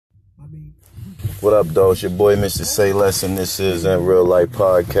What up, though? It's your boy, Mr. Say Less, and this is In Real Life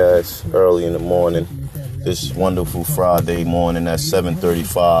Podcast, early in the morning. This wonderful Friday morning at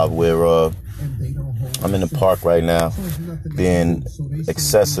 7:35, where I'm in the park right now, being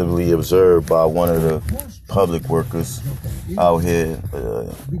excessively observed by one of the public workers out here.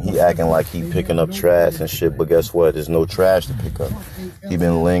 He acting like he picking up trash and shit, but guess what? There's no trash to pick up. He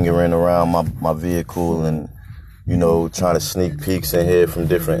been lingering around my vehicle and, you know, trying to sneak peeks in here from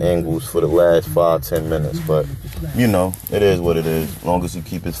different angles for the last 5-10 minutes. But, you know, it is what it is. As long as he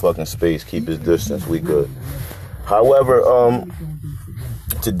keep his fucking space, keep his distance, we good. However,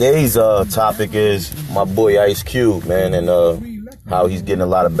 today's topic is my boy Ice Cube, man, and how he's getting a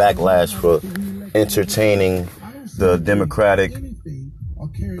lot of backlash for entertaining the the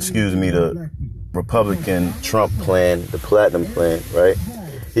Republican Trump plan, the Platinum Plan, right?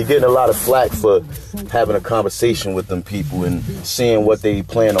 He's getting a lot of flack for having a conversation with them people and seeing what they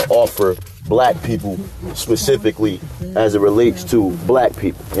plan to offer black people, specifically as it relates to black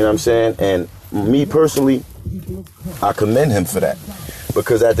people. You know what I'm saying? And me personally, I commend him for that.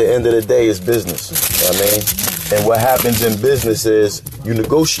 Because at the end of the day, it's business. You know what I mean? And what happens in business is you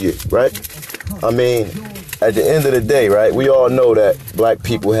negotiate, right? I mean, at the end of the day, right, we all know that black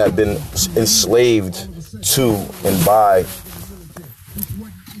people have been enslaved to and by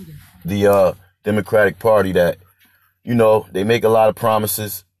the Democratic Party, that, you know, they make a lot of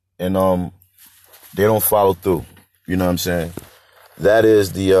promises and they don't follow through. You know what I'm saying? That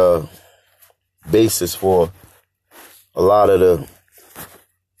is the basis for a lot of the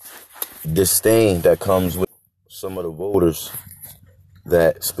disdain that comes with some of the voters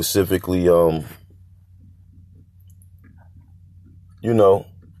that specifically, you know,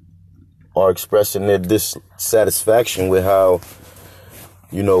 are expressing their dissatisfaction with how,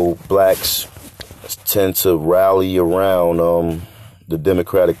 you know, blacks tend to rally around the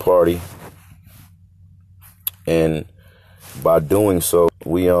Democratic Party. And by doing so,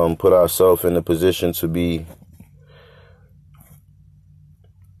 we put ourselves in a position to be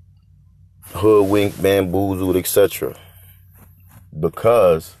hoodwinked, bamboozled, etc.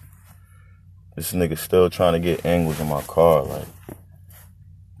 Because this nigga still trying to get angles in my car, like,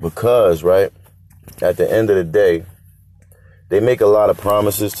 because, right, at the end of the day, they make a lot of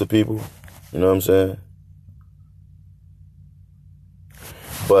promises to people, you know what I'm saying?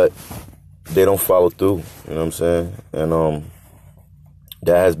 But they don't follow through, you know what I'm saying? And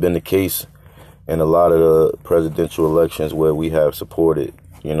that has been the case in a lot of the presidential elections where we have supported,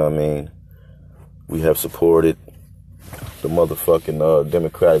 you know what I mean? We have supported the motherfucking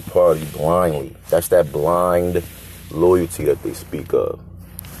Democratic Party blindly. That's that blind loyalty that they speak of.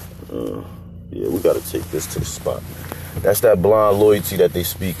 Yeah, we got to take this to the spot. That's that blind loyalty that they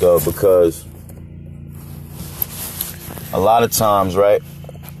speak of, because a lot of times, right,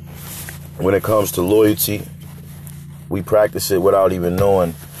 when it comes to loyalty, we practice it without even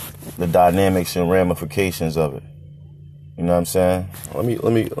knowing the dynamics and ramifications of it. You know what I'm saying?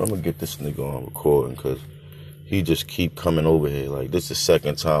 Let me get this nigga on recording, because he just keep coming over here. Like, this is the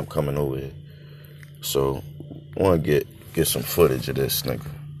second time coming over here. So I want to get some footage of this nigga.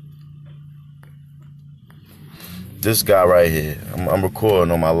 This guy right here, I'm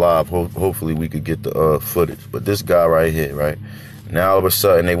recording on my live. Hopefully we could get the footage. But this guy right here, right? Now all of a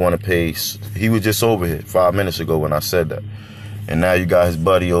sudden they want to pay. He was just over here 5 minutes ago when I said that. And now you got his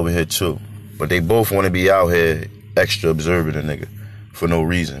buddy over here too. But they both want to be out here extra observing a nigga for no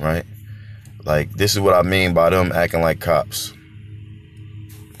reason, right? Like, this is what I mean by them acting like cops.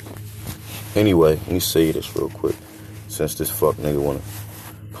 Anyway, let me say this real quick, since this fuck nigga want to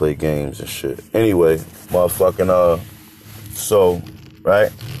play games and shit. Anyway, motherfucking, so,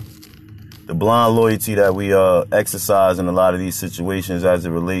 right? The blind loyalty that we exercise in a lot of these situations as it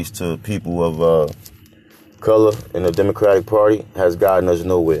relates to people of color in the Democratic Party has gotten us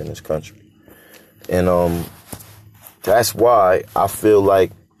nowhere in this country. And that's why I feel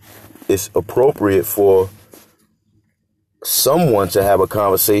like it's appropriate for someone to have a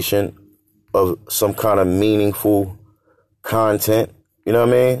conversation of some kind of meaningful content. You know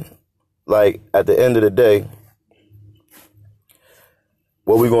what I mean? Like, at the end of the day,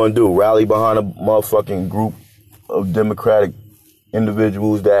 what we gonna do? Rally behind a motherfucking group of Democratic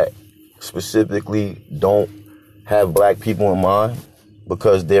individuals that specifically don't have black people in mind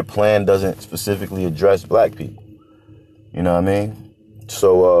because their plan doesn't specifically address black people? You know what I mean?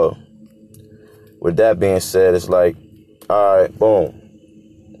 So, with that being said, it's like, all right, boom.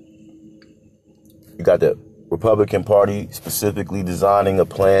 You got the Republican Party specifically designing a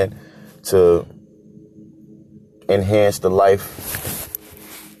plan to enhance the life,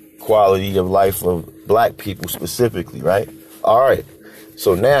 quality of life of black people specifically, right? All right.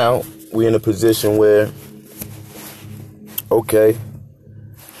 So now we're in a position where, okay,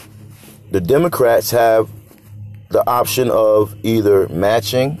 the Democrats have the option of either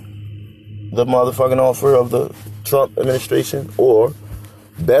matching the motherfucking offer of the Trump administration or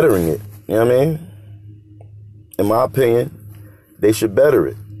bettering it. You know what I mean? In my opinion, they should better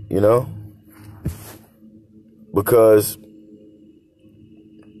it, you know? Because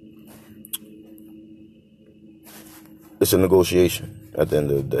it's a negotiation at the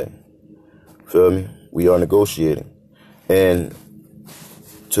end of the day. Feel me? We are negotiating. And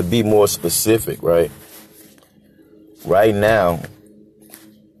to be more specific, right? Right now,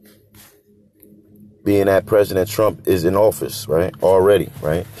 being that President Trump is in office, right? Already,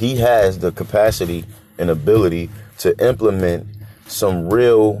 right? He has the capacity and ability to implement some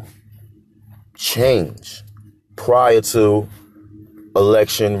real change prior to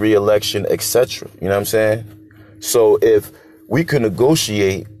election, re-election, etc. You know what I'm saying? So if we could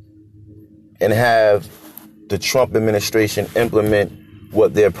negotiate and have the Trump administration implement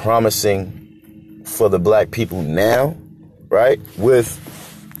what they're promising for the black people now, right? With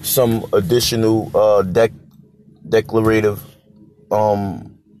some additional declarative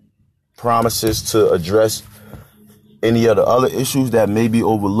promises to address any of the other issues that may be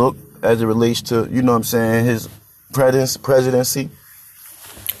overlooked as it relates to, you know what I'm saying, his presidency,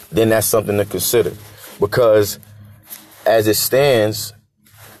 then that's something to consider. Because as it stands,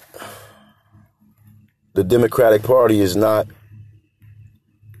 the Democratic Party is not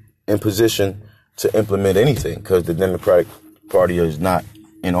in position to implement anything because the Democratic Party is not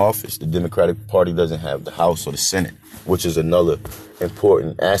in office. The Democratic Party doesn't have the House or the Senate, which is another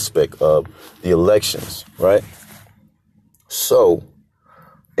important aspect of the elections, right? So,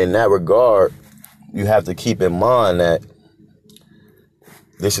 in that regard, you have to keep in mind that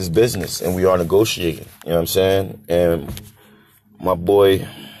this is business and we are negotiating, you know what I'm saying? And my boy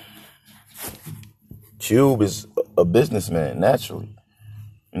Cube is a businessman, naturally.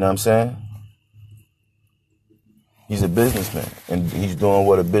 You know what I'm saying? He's a businessman, and he's doing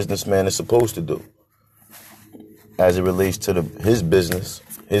what a businessman is supposed to do as it relates to his business,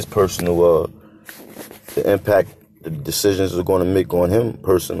 his personal, the impact the decisions are going to make on him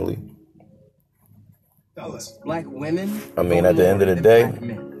personally. Black women. I mean, at the end of the day,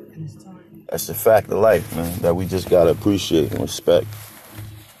 that's a fact of life, man, that we just got to appreciate and respect.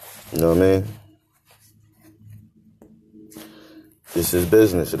 You know what I mean? This is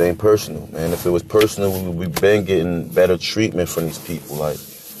business. It ain't personal, man. If it was personal, we've been getting better treatment from these people, like,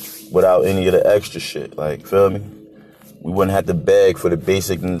 without any of the extra shit. Like, feel me? We wouldn't have to beg for the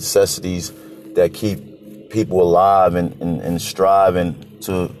basic necessities that keep people alive and striving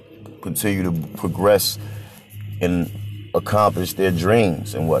to continue to progress and accomplish their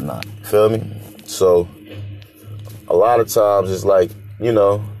dreams and whatnot. Feel me? So, a lot of times it's like, you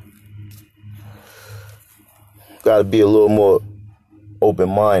know, got to be a little more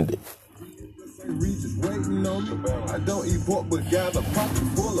open-minded. In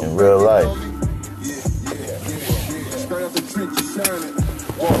real life.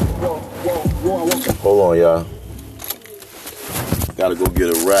 Hold on, y'all. Gotta go get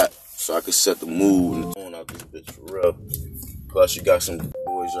a wrap so I can set the mood and tone out this bitch for real. Plus, you got some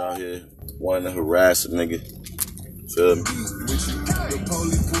boys out here wanting to harass a nigga. Feel me?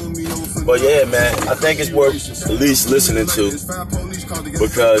 But yeah, man, I think it's worth at least listening to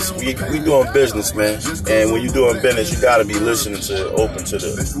because we doing business, man. And when you're doing business, you gotta be listening to, open to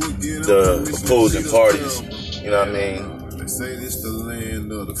the opposing parties. You know what I mean?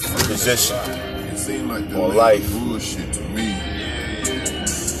 Position on life.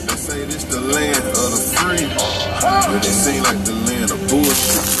 Say this the land of the free, but it seem like the land of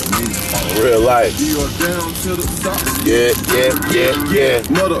bullshit to me. Real life. You are down to the top. Yeah.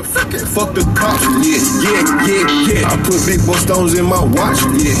 Motherfucking fuck the cops. Yeah. I put big boy stones in my watch.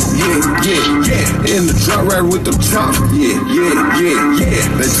 Yeah. In the drop right with the chop. Yeah.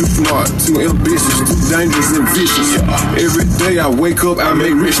 They too smart, too ambitious, too dangerous and vicious. Every day I wake up, I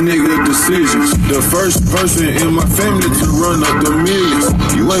make rich nigga decisions. The first person in my family to run up the millions.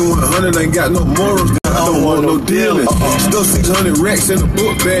 You ain't 100, ain't got no morals, I don't want no dealings. Stuff 600 racks in a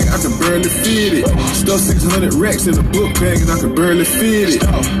book bag, I can barely fit it. Stuff 600 racks in a book bag and I can barely fit it.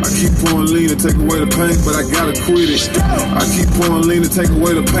 I keep pouring lean to take away the pain, but I gotta quit it. I keep pouring lean to take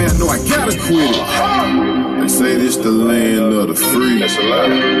away the pain, I know I gotta quit it. They say this the land of the free. That's a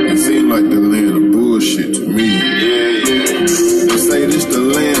lie. It seems like the land of bullshit to me. Yeah. They say this the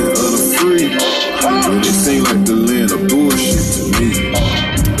land of the free, but it seems like the land of bullshit to me.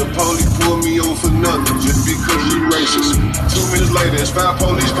 The police pulled me over for nothing just because you racist. 2 minutes later, it's 5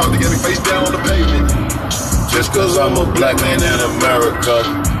 police cars to get me face down on the pavement. Just cause I'm a black man in America.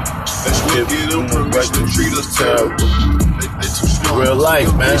 Treat us terrible. Real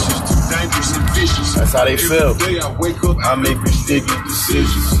life, man. That's how they feel. I make ridiculous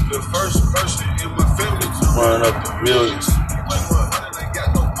decisions. Run up the millions.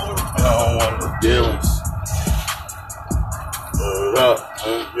 I don't want no dealings. Word up.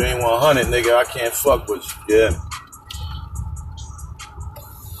 You ain't 100, nigga. I can't fuck with you. Yeah.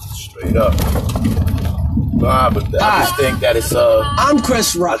 Straight up. Nah, but I just think that it's I'm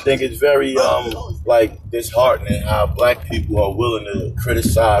Chris Rock. I think it's very like disheartening how black people are willing to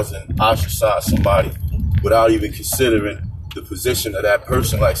criticize and ostracize somebody without even considering the position of that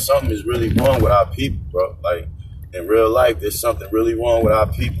person. Like, something is really wrong with our people, bro. Like, in real life, there's something really wrong with our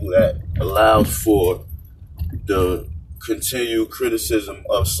people that allows for the continued criticism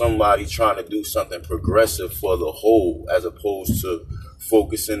of somebody trying to do something progressive for the whole, as opposed to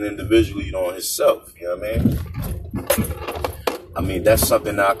focusing individually on himself. You know what I mean? That's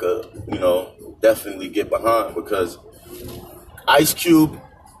something I could, definitely get behind, because Ice Cube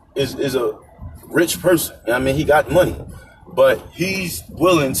is a rich person. You know what I mean? He got money, but he's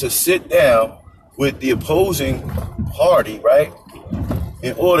willing to sit down with the opposing party, right,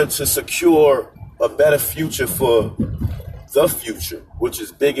 in order to secure a better future for the future, which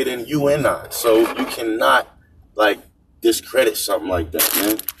is bigger than you and I. So you cannot, discredit something like that,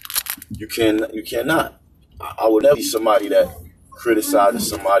 man. You cannot. I would never be somebody that criticizes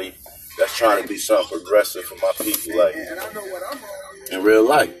somebody that's trying to do something progressive for my people, like, in real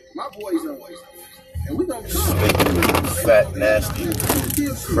life. My boys are. And we gonna fat, nasty,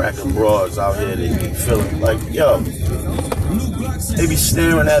 cracker broads out here, they be feeling like, yo, they be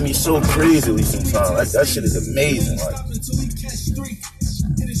staring at me so crazily sometimes. Like, that shit is amazing. Like,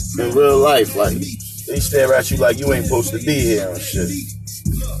 in real life, like, they stare at you like you ain't supposed to be here and shit.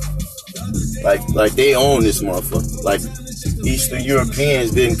 Like they own this motherfucker. Like, Eastern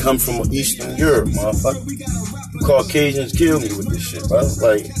Europeans didn't come from Eastern Europe, motherfucker. Caucasians killed me with this shit, bro.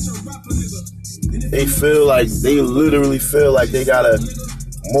 Like, they literally feel like they got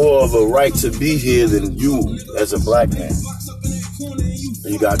more of a right to be here than you as a black man.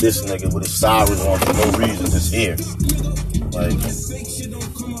 And you got this nigga with his sirens on for no reason, just here. Like,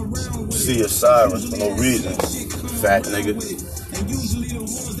 see a sirens for no reason, fat nigga.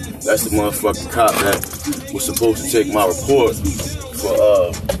 That's the motherfucking cop that was supposed to take my report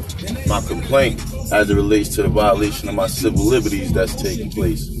for my complaint as it relates to the violation of my civil liberties that's taking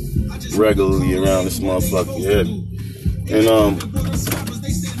place regularly around this motherfucker, yeah. And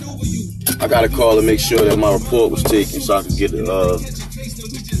I got a call to make sure that my report was taken so I could get the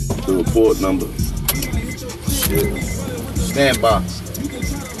report number. Shit. Stand by.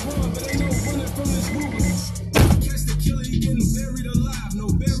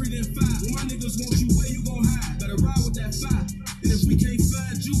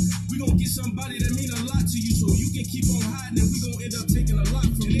 Somebody that mean a lot to you, so you can keep on hiding, and we gon' end up taking a lot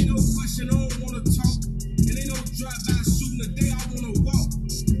from you. Ain't no question, I don't wanna talk, and ain't no drive-by shooting today, I wanna walk.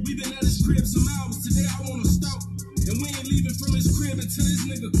 We been at his crib some hours, today I wanna stop, and we ain't leaving from his crib until this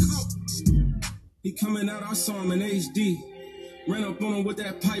nigga caught. He coming out, I saw him in HD, ran up on him with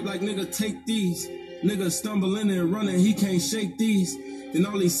that pipe like, nigga, take these. Nigga stumbling and running, he can't shake these. Then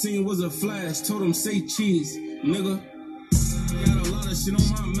all he seen was a flash, told him say cheese, nigga. Got a lot of shit on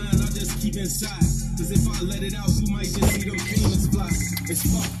my mind, I just keep inside. Cause if I let it out, you might just see them demons fly. It's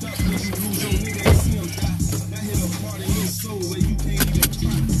fucked up when you lose your nigga and see him die. That hit a part in your soul where you can't even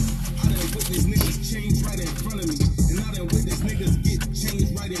cry. I done witnessed niggas change right in front of me. And I done witnessed niggas get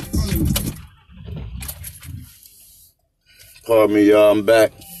changed right in front of me. Pardon me, y'all, I'm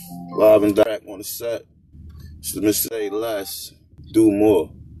back. Live and back on the set. It's the Mr. Say Less, do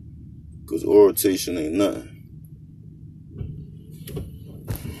more. Cause orientation ain't nothing.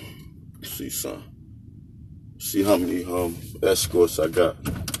 See how many escorts I got.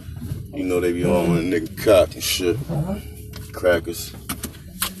 You know they be on with a nigga cock and shit. Crackers.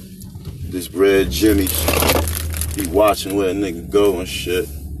 This Red Jimmy, he watching where a nigga go and shit.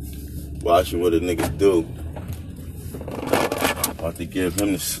 Watching what a nigga do. About to give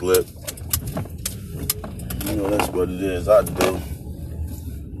him the slip. You know that's what it is. I do.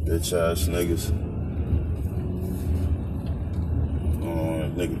 Bitch ass niggas.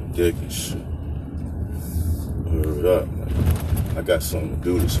 Nigga dick and shit. Word up. I got something to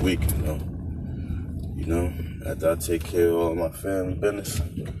do this weekend, though. You know, after I take care of all my family business,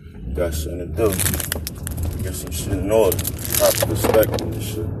 got something to do. Get some shit in order. Proper perspective and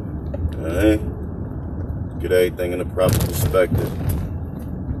shit. You know what I mean? Get everything in the proper perspective.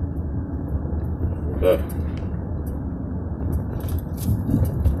 Word up.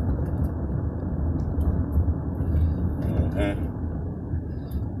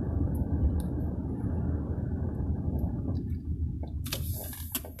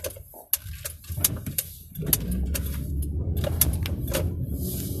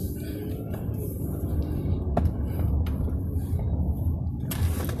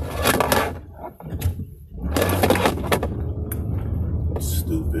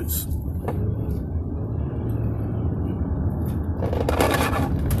 stupids.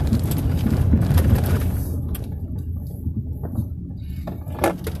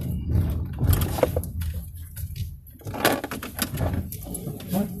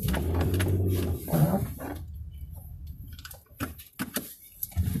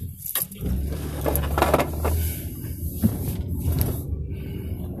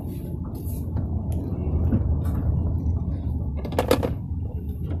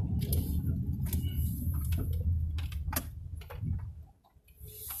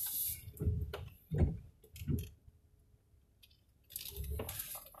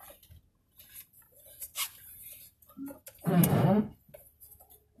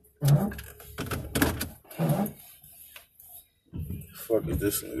 Fuck is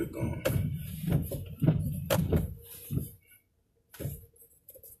this nigga going?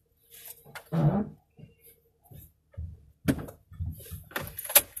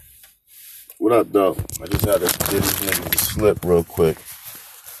 What up, though? I just had to get these niggas to slip real quick.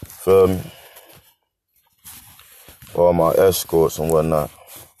 Feel me? All my escorts and whatnot.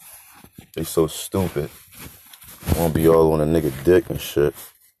 They so stupid. Wanna be all on a nigga dick and shit.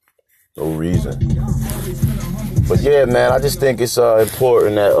 No reason. But yeah, man, I just think it's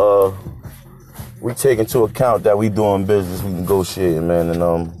important that we take into account that we doing business, we negotiating, man,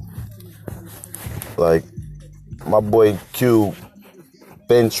 and like my boy Q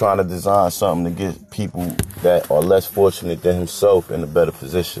been trying to design something to get people that are less fortunate than himself in a better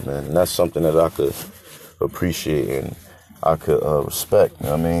position, man, and that's something that I could appreciate and I could respect. You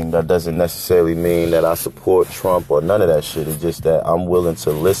know what I mean? That doesn't necessarily mean that I support Trump or none of that shit. It's just that I'm willing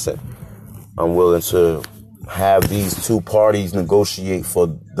to listen. I'm willing to have these two parties negotiate for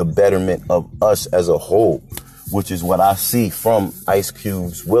the betterment of us as a whole, which is what I see from Ice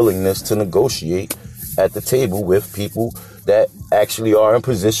Cube's willingness to negotiate at the table with people that actually are in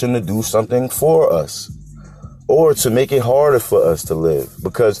position to do something for us or to make it harder for us to live,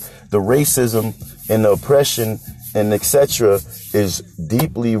 because the racism and the oppression and etc. is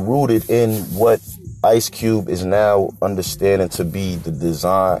deeply rooted in what Ice Cube is now understanding to be the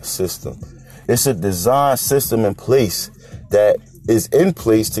design system. It's a design system in place that is in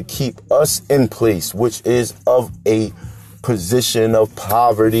place to keep us in place, which is of a position of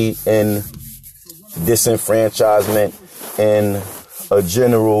poverty and disenfranchisement and a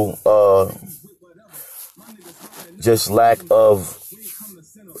general just lack of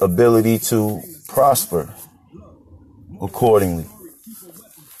ability to prosper accordingly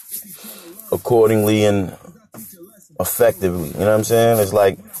and effectively. You know what I'm saying? It's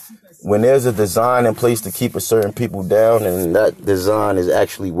like when there's a design in place to keep a certain people down and that design is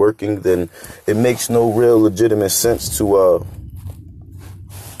actually working, then it makes no real legitimate sense to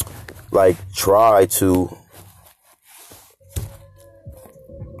like try to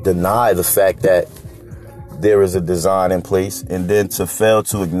deny the fact that there is a design in place and then to fail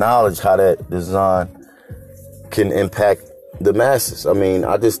to acknowledge how that design can impact the masses. I mean,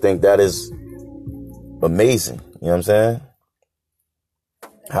 I just think that is amazing. You know what I'm saying?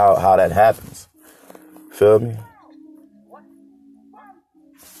 How that happens. Feel me?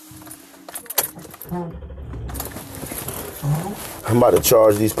 I'm about to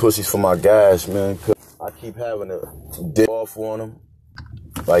charge these pussies for my gas, man. I keep having to dip off on them.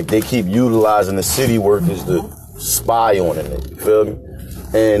 Like, they keep utilizing the city workers to spy on it, you feel me?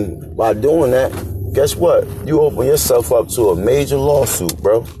 And by doing that, guess what? You open yourself up to a major lawsuit,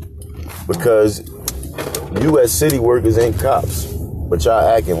 bro. Because you as city workers ain't cops, but y'all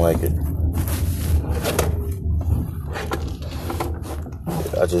acting like it.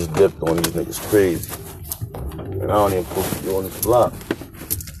 I just dipped on these niggas crazy. And I don't even supposed to be on this block.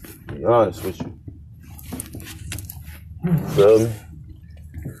 To be honest with you. Feel me?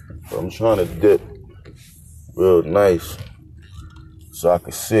 But I'm trying to dip real nice so I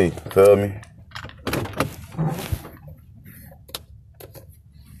can see. Feel me?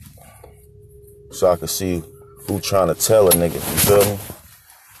 So I can see who trying to tell a nigga. You feel me?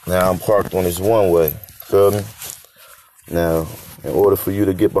 Now I'm parked on this one way. Feel me? Now, in order for you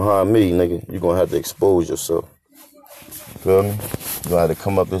to get behind me, nigga, you're gonna have to expose yourself. Feel me? You're gonna have to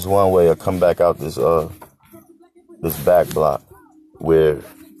come up this one way or come back out this back block where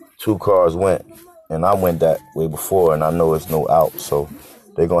two cars went, and I went that way before, and I know it's no out, so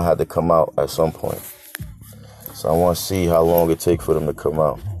they're gonna have to come out at some point. So I want to see how long it takes for them to come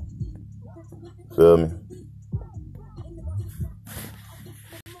out. Feel me?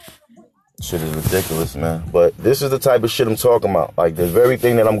 Shit is ridiculous, man. But this is the type of shit I'm talking about. Like, the very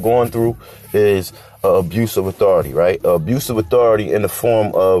thing that I'm going through is abuse of authority, right? Abuse of authority in the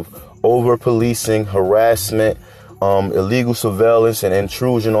form of over-policing, harassment, illegal surveillance and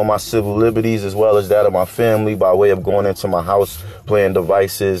intrusion on my civil liberties as well as that of my family by way of going into my house, playing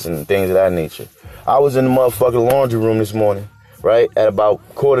devices and things of that nature. I was in the motherfucking laundry room this morning, right, at about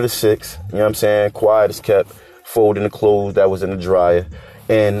 5:45, you know what I'm saying, quiet as kept, folding the clothes that was in the dryer,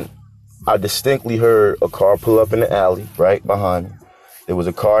 and I distinctly heard a car pull up in the alley right behind me. There was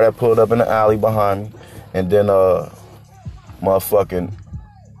a car that pulled up in the alley behind me, and then motherfucking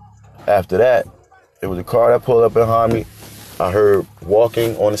after that, there was a car that pulled up behind me. I heard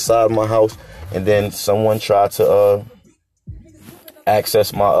walking on the side of my house, and then someone tried to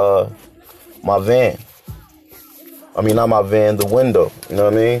access my my van. I mean, not my van, the window. You know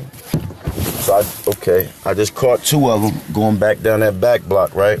what I mean? So I just caught two of them going back down that back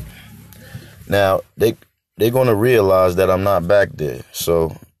block, right? Now they're gonna realize that I'm not back there.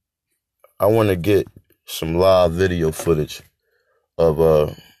 So I want to get some live video footage of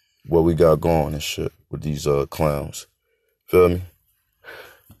what we got going and shit with these clowns. Feel me?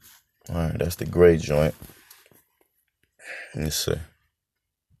 All right, that's the gray joint. Let me see.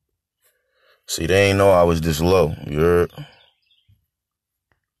 See, they ain't know I was this low. You heard?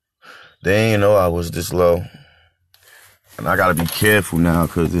 They ain't know I was this low. And I gotta be careful now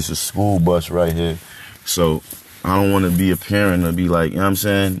because this is a school bus right here. So I don't want to be appearing to be like, you know what I'm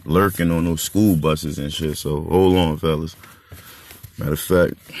saying, lurking on those school buses and shit. So hold on, fellas. Matter of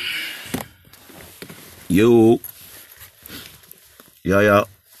fact, yo,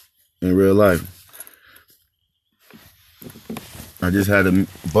 in real life. I just had to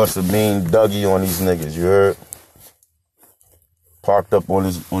bust a mean Dougie on these niggas, you heard? Parked up on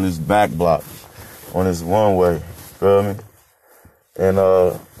his back block, on his one way, feel me? And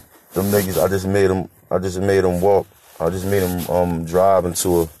them niggas, I just made them walk. I just made them drive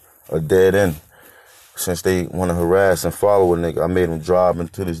into a dead end. Since they want to harass and follow a nigga, I made them drive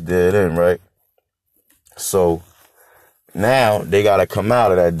into this dead end, right? So now they gotta come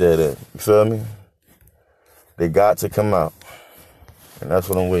out of that dead end. You feel me? They got to come out. And that's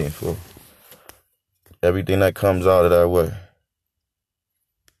what I'm waiting for. Everything that comes out of that way.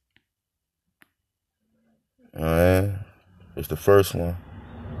 Alright. It's the first one.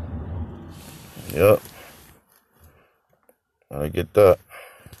 Yep. I get that.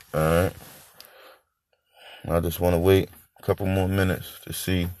 Alright. I just want to wait a couple more minutes to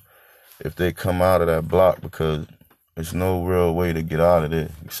see if they come out of that block because there's no real way to get out of there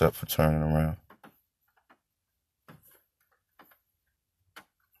except for turning around.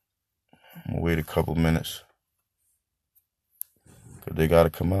 I'm gonna wait a couple minutes because they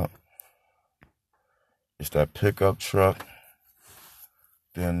gotta come out. It's that pickup truck,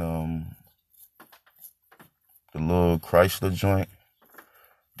 then the little Chrysler joint,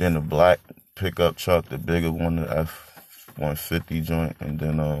 then the black pickup truck, the bigger one, the F-150 joint, and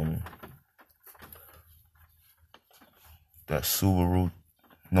then that Subaru,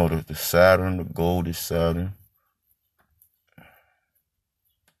 no, the Saturn, the goldish Saturn.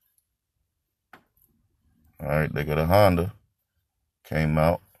 All right, they got a Honda, came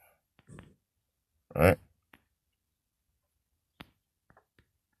out, right?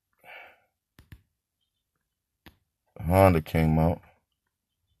 The Honda came out.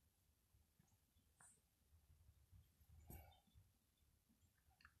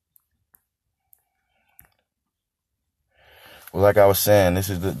 Well, like I was saying, this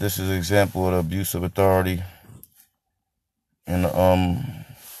is an example of the abuse of authority and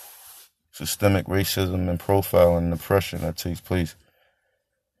systemic racism and profiling and oppression that takes place.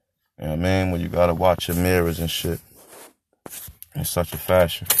 You know what I mean? When you gotta watch your mirrors and shit in such a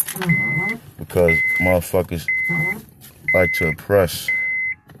fashion. Because motherfuckers like to oppress.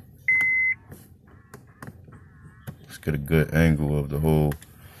 Let's get a good angle of the whole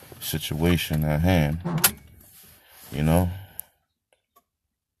situation at hand. You know?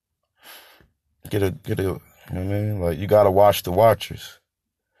 Get a, you know what I mean? Like, you gotta watch the watchers.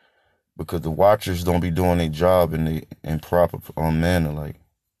 Because the watchers don't be doing their job in the improper manner, like,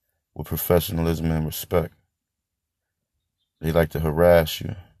 with professionalism and respect. They like to harass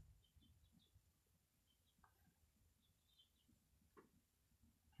you.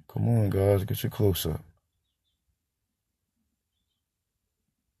 Come on, guys, get your close up.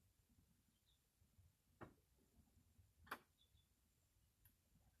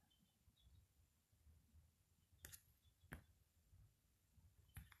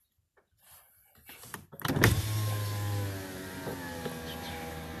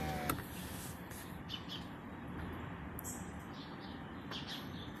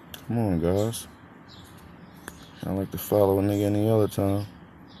 Come on, guys. I like to follow a nigga any other time.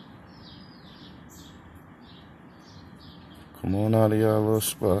 Come on out of y'all little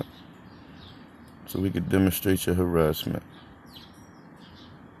spot. so we could demonstrate your harassment.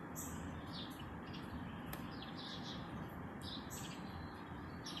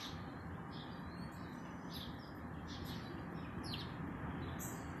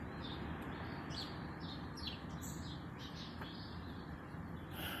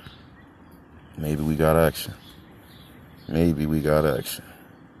 Maybe we got action. Maybe we got action.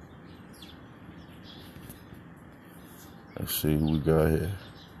 Let's see who we got here.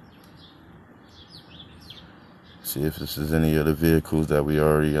 See if this is any of the vehicles that we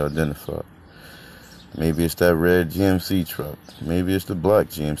already identified. Maybe it's that red GMC truck. Maybe it's the black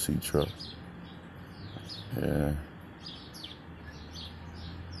GMC truck. Yeah.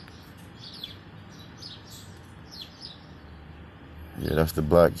 Yeah, that's the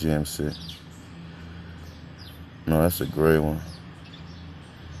black GMC. No, that's a gray one.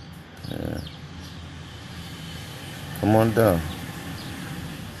 Yeah. Come on down.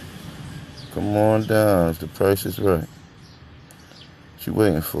 Come on down if the price is right. What you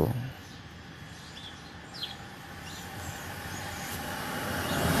waiting for?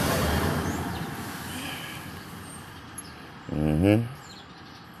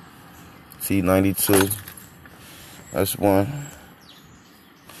 T92. That's one.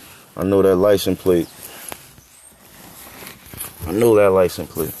 I know that license plate.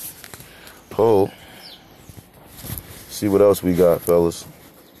 Pull. See what else we got, fellas.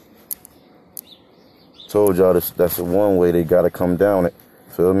 Told y'all that's a one-way. They gotta come down it.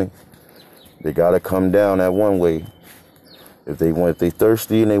 Feel me? They gotta come down that one way. If they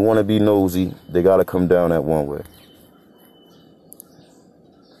thirsty and they want to be nosy, they gotta come down that one way.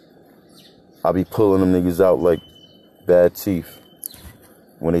 I be pulling them niggas out like bad teeth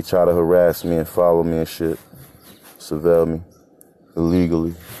when they try to harass me and follow me and shit, surveil me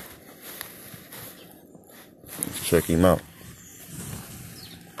illegally. Let's check him out.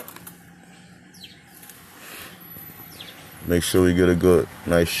 Make sure we get a good,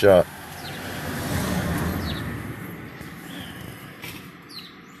 nice shot.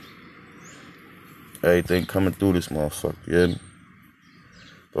 Everything coming through this motherfucker, you hear me?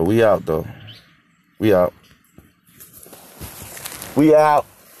 But we out, though. We out. We out.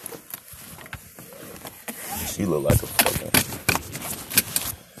 She look like a fucking...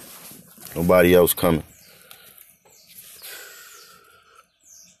 Nobody else coming.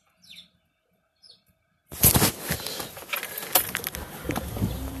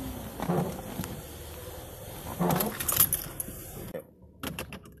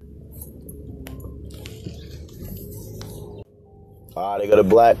 Ah, they got a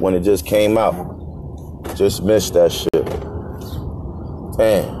black one. It just came out. Just missed that shit.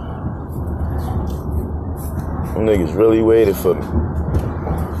 Damn. Them niggas really waited for me.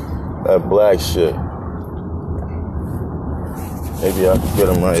 That black shit. Maybe I can get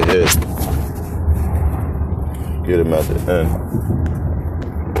him right here. Get him at the end.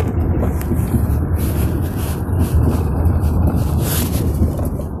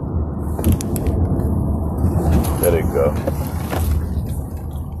 There they go.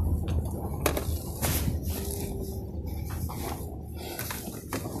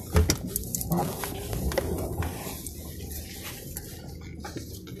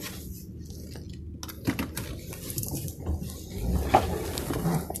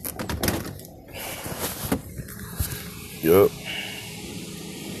 Yup.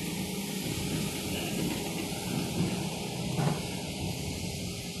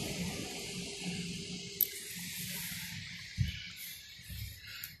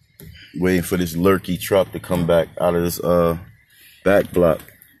 Waiting for this lurky truck to come back out of this back block.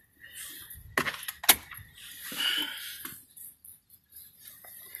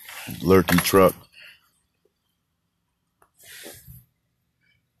 Lurky truck.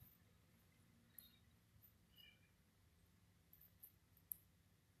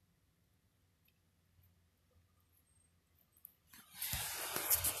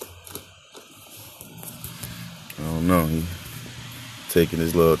 I don't know, he taking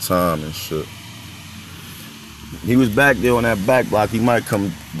his little time and shit. He was back there on that back block. He might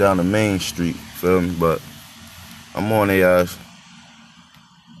come down the main street, feel me? But I'm on their ass.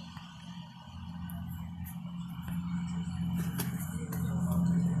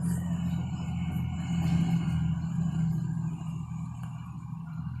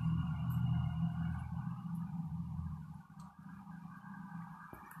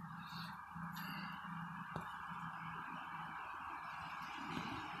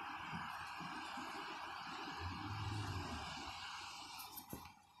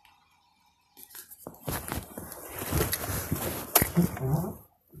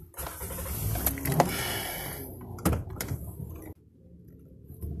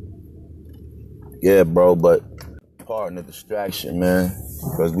 Yeah, bro, but pardon the distraction, man,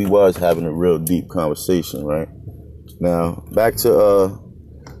 because we was having a real deep conversation, right? Now, back to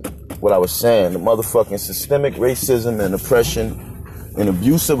what I was saying. The motherfucking systemic racism and oppression and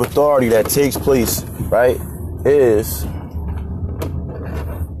abuse of authority that takes place, right, is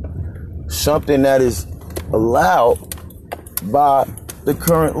something that is allowed by the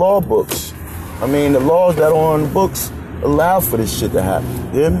current law books. I mean, the laws that are on the books allow for this shit to happen.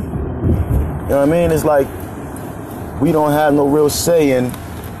 You hear me? You know what I mean? It's like we don't have no real say in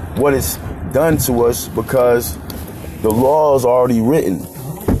what is done to us because the law is already written.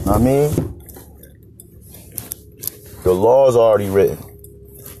 I mean, the law is already written.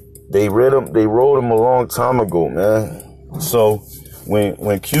 They wrote them a long time ago, man. So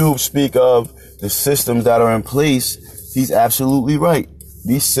when Cube speak of the systems that are in place, he's absolutely right.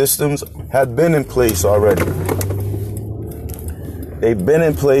 These systems have been in place already. They've been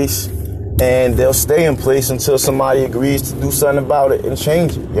in place, and they'll stay in place until somebody agrees to do something about it and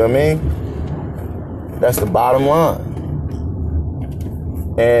change it. You know what I mean? That's the bottom line.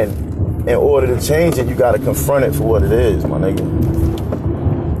 And in order to change it, you got to confront it for what it is, my nigga.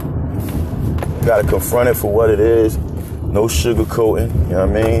 You got to confront it for what it is. No sugarcoating, you know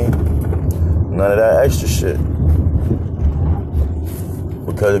what I mean? None of that extra shit.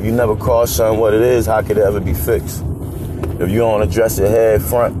 Because if you never call something what it is, how could it ever be fixed? If you don't address it head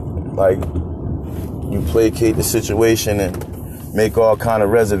front, like you placate the situation and make all kind of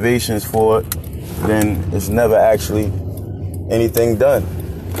reservations for it, then it's never actually anything done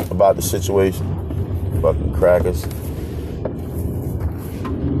about the situation. Fucking crackers.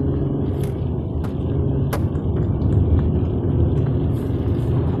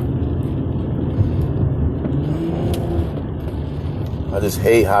 I just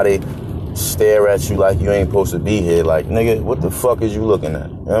hate how they stare at you like you ain't supposed to be here. Like, nigga, what the fuck is you looking at?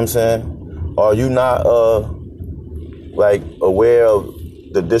 You know what I'm saying? Are you not, like, aware of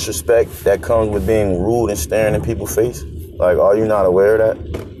the disrespect that comes with being rude and staring in people's face? Like, are you not aware of that?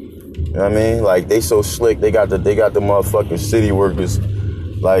 You know what I mean? Like, they so slick, they got the motherfucking city workers,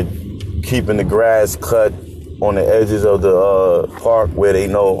 like, keeping the grass cut on the edges of the park where they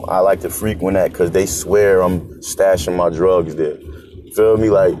know I like to frequent at because they swear I'm stashing my drugs there. Feel me?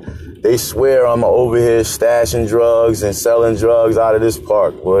 Like, they swear I'm over here stashing drugs and selling drugs out of this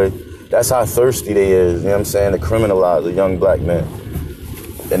park, boy. That's how thirsty they is, you know what I'm saying? To criminalize a young black man.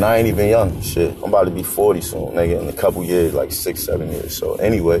 And I ain't even young, shit. I'm about to be 40 soon, nigga, in a couple years, like 6-7 years. So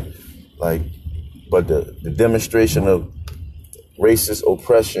anyway, like, but the demonstration of racist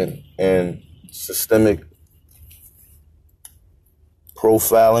oppression and systemic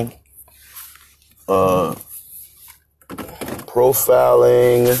profiling,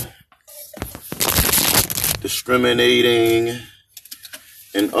 discriminating,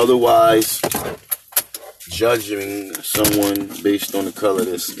 and otherwise judging someone based on the color of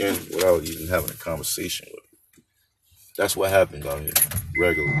their skin without even having a conversation with them. That's what happens out here,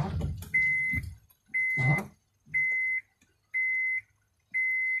 regularly.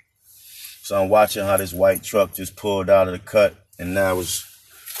 So I'm watching how this white truck just pulled out of the cut and now is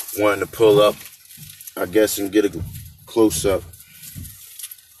wanting to pull up, I guess, and get a close up.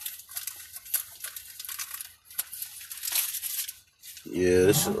 Yeah,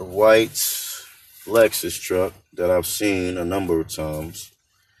 this is a white Lexus truck that I've seen a number of times.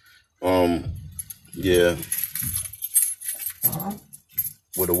 Yeah.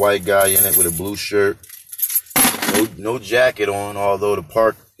 With a white guy in it with a blue shirt. No jacket on, although the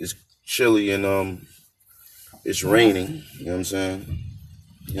park is chilly and it's raining. You know what I'm saying?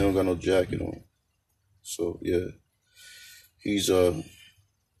 He don't got no jacket on. So yeah. He's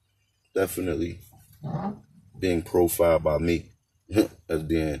definitely being profiled by me as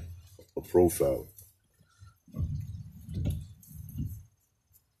being a profile.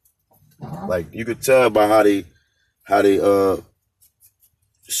 Like, you could tell by how they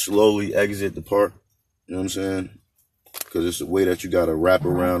slowly exit the park. You know what I'm saying? Because it's the way that you gotta wrap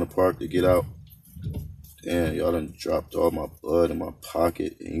around the park to get out. Damn, y'all done dropped all my blood in my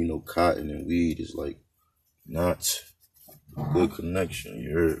pocket, and you know cotton and weed is like not good connection,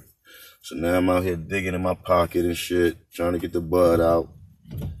 you heard? So now I'm out here digging in my pocket and shit, trying to get the bud out.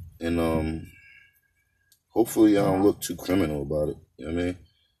 And hopefully I don't look too criminal about it, you know what I mean?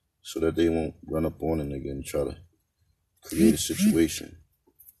 So that they won't run up on a nigga and try to create a situation.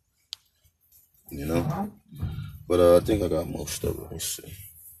 You know? But I think I got most of it. Let me see.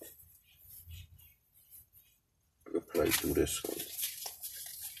 I could probably do this one.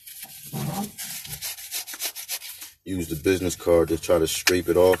 Use the business card to try to scrape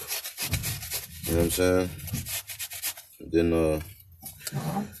it off. You know what I'm saying? And then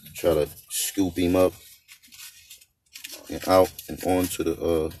Try to scoop him up and out and onto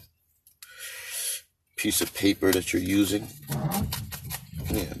the piece of paper that you're using.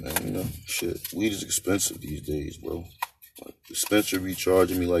 Yeah, man, you know, shit. Weed is expensive these days, bro. Like, dispensary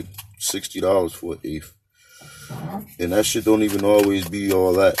charging me like $60 for an eighth. And that shit don't even always be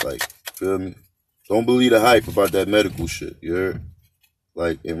all that. Like, feel me? Don't believe the hype about that medical shit, you heard?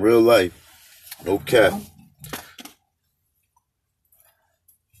 Like, in real life, no cap.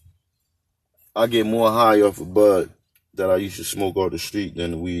 I get more high off of bud that I used to smoke off the street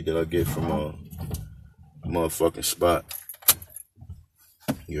than the weed that I get from a motherfucking spot.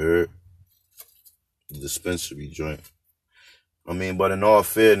 You heard? The dispensary joint. I mean, but in all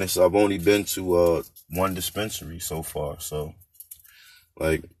fairness, I've only been to one dispensary so far. So,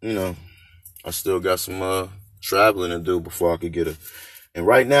 like, you know, I still got some traveling to do before I could get a. And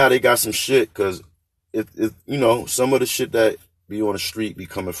right now they got some shit, because if you know, some of the shit that be on the street be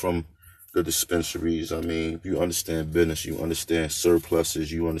coming from the dispensaries. I mean, if you understand business, you understand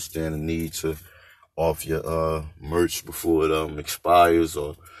surpluses, you understand the need to off your merch before it expires,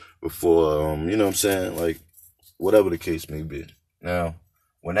 or before you know what I'm saying, like whatever the case may be. Now,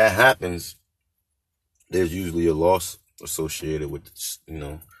 when that happens, there's usually a loss associated with, you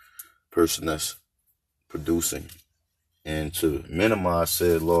know, person that's producing. And to minimize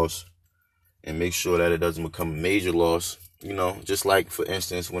said loss and make sure that it doesn't become a major loss, you know, just like, for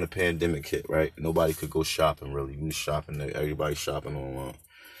instance, when the pandemic hit, right? Nobody could go shopping, really. We was shopping, everybody shopping online.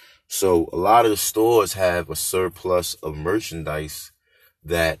 So a lot of the stores have a surplus of merchandise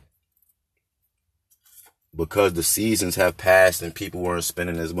that, because the seasons have passed and people weren't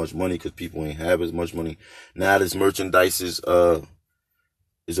spending as much money because people ain't have as much money, now this merchandise is a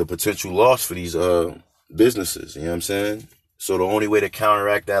potential loss for these businesses, you know what I'm saying? So the only way to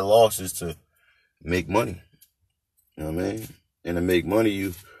counteract that loss is to make money. You know what I mean? And to make money,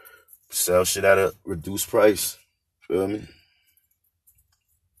 you sell shit at a reduced price. Feel me?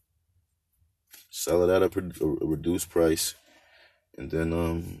 Sell it at a reduced price. And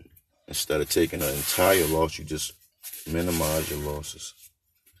then instead of taking an entire loss, you just minimize your losses.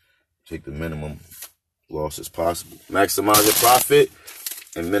 Take the minimum losses possible. Maximize your profit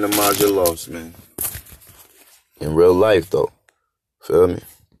and minimize your loss, man. In real life, though. Feel me?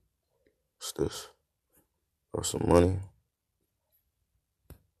 What's this? Got some money.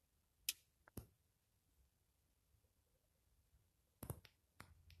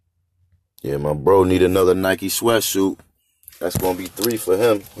 Yeah, my bro need another Nike sweatsuit. That's gonna be 3 for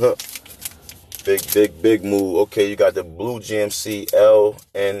him. Huh. Big move. Okay, you got the blue GMC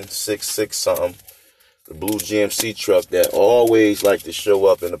LN66 something. The blue GMC truck that always like to show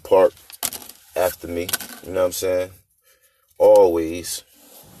up in the park after me. You know what I'm saying? Always.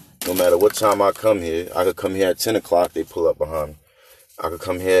 No matter what time I come here. I could come here at 10 o'clock, they pull up behind me. I could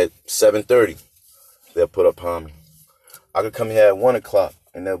come here at 7:30, they'll put up behind me. I could come here at 1 o'clock,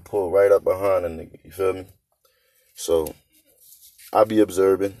 and they'll pull right up behind a nigga. You feel me? So, I be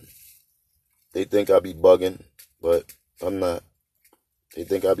observing. They think I be bugging, but I'm not. They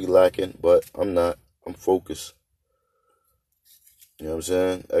think I be lacking, but I'm not. I'm focused. You know what I'm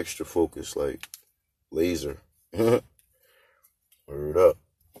saying? Extra focus, like laser. Word up.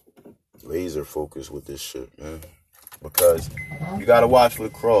 Laser focus with this shit, man. Because you gotta watch for the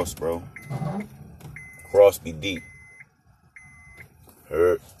cross, bro. Cross be deep.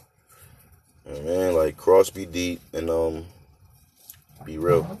 Heard? You know what I mean? Like, cross be deep and be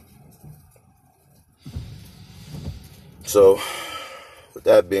real. So, with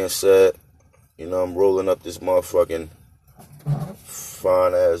that being said, you know, I'm rolling up this motherfucking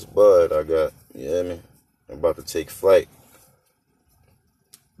fine ass bud I got. You hear me? I'm about to take flight.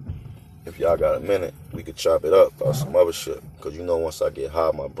 If y'all got a minute, we could chop it up about some other shit. Because you know, once I get high,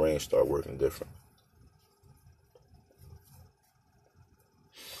 my brain start working different.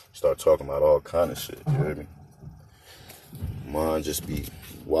 Start talking about all kind of shit, you hear me? Mind just be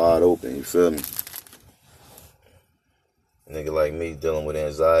wide open, you feel me? A nigga like me dealing with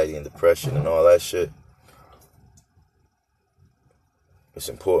anxiety and depression and all that shit. It's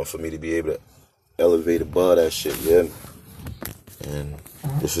important for me to be able to elevate above that shit, you hear me? And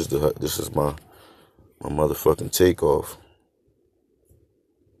this is my motherfucking takeoff.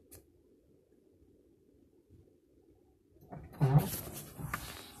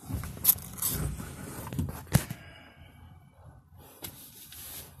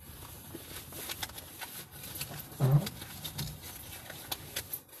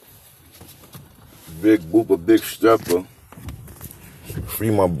 Big Booper, Big Stepper.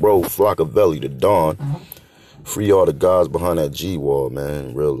 Free my bro, Flockavelli, the Dawn. Free all the guys behind that G-wall, man,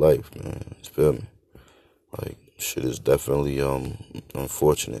 in real life, man. You feel me? Like, shit is definitely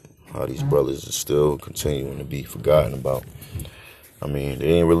unfortunate how these brothers are still continuing to be forgotten about. I mean,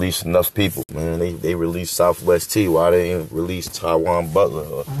 they ain't released enough people, man. They released Southwest T. Why they ain't released Taiwan Butler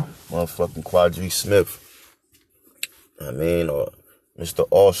or motherfucking Quadri Smith? I mean, or Mr.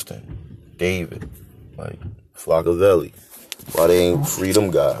 Austin, David, like Flockavelli. Why they ain't free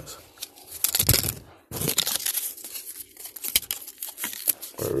them guys?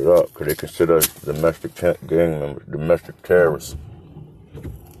 Word up, because they consider domestic gang members, domestic terrorists.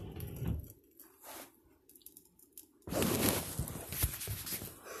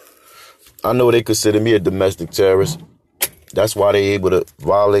 I know they consider me a domestic terrorist. That's why they able to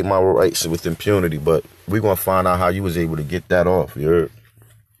violate my rights with impunity. But we're going to find out how you was able to get that off. You heard?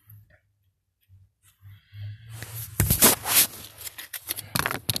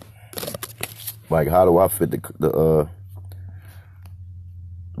 Like, how do I fit the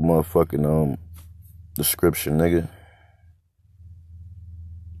motherfucking description, nigga?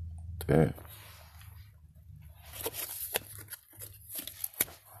 Damn.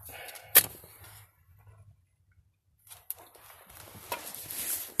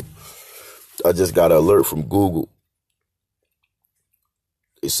 I just got an alert from Google.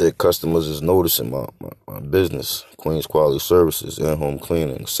 They said customers is noticing my business, Queens Quality Services, in-home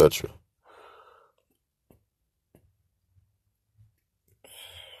cleaning, etc.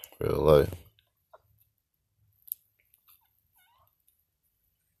 Real life.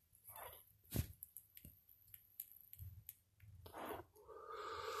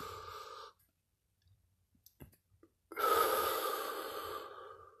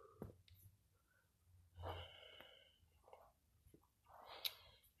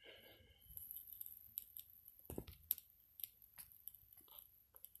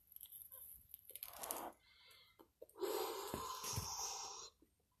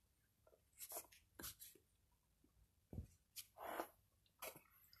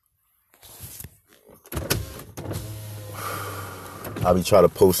 I be trying to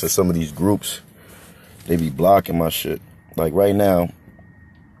post in some of these groups. They be blocking my shit. Like right now,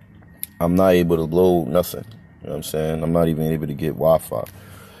 I'm not able to load nothing. You know what I'm saying? I'm not even able to get Wi-Fi.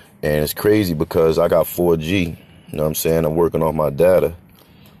 And it's crazy because I got 4G. You know what I'm saying? I'm working on my data.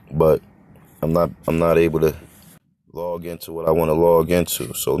 But I'm not able to log into what I want to log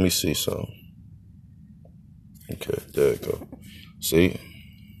into. So let me see something. Okay, there you go. See?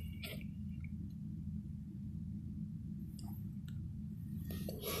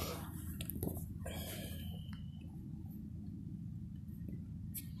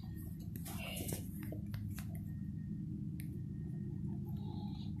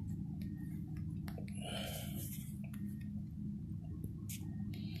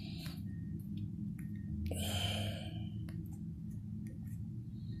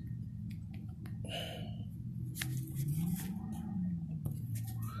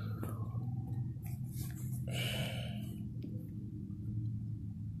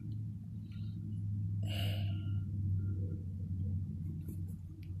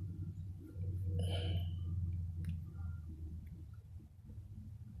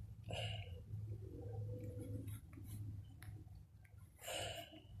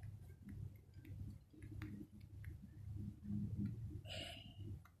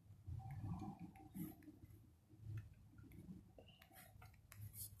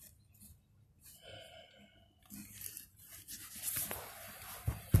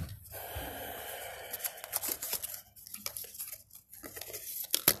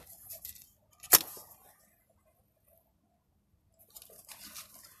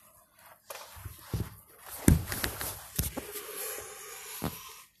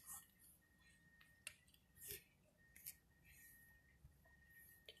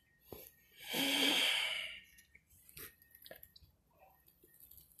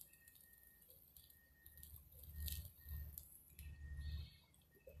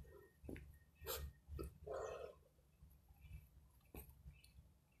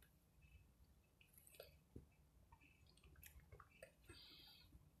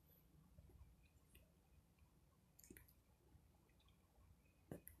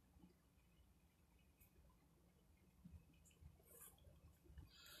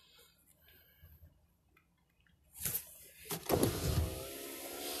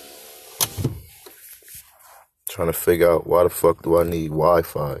 Trying to figure out why the fuck do I need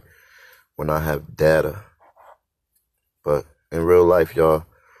Wi-Fi when I have data. But in real life, y'all,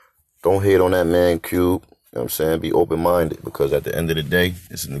 don't hate on that man Cube. You know what I'm saying? Be open-minded because at the end of the day,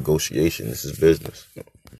 it's a negotiation. This is business.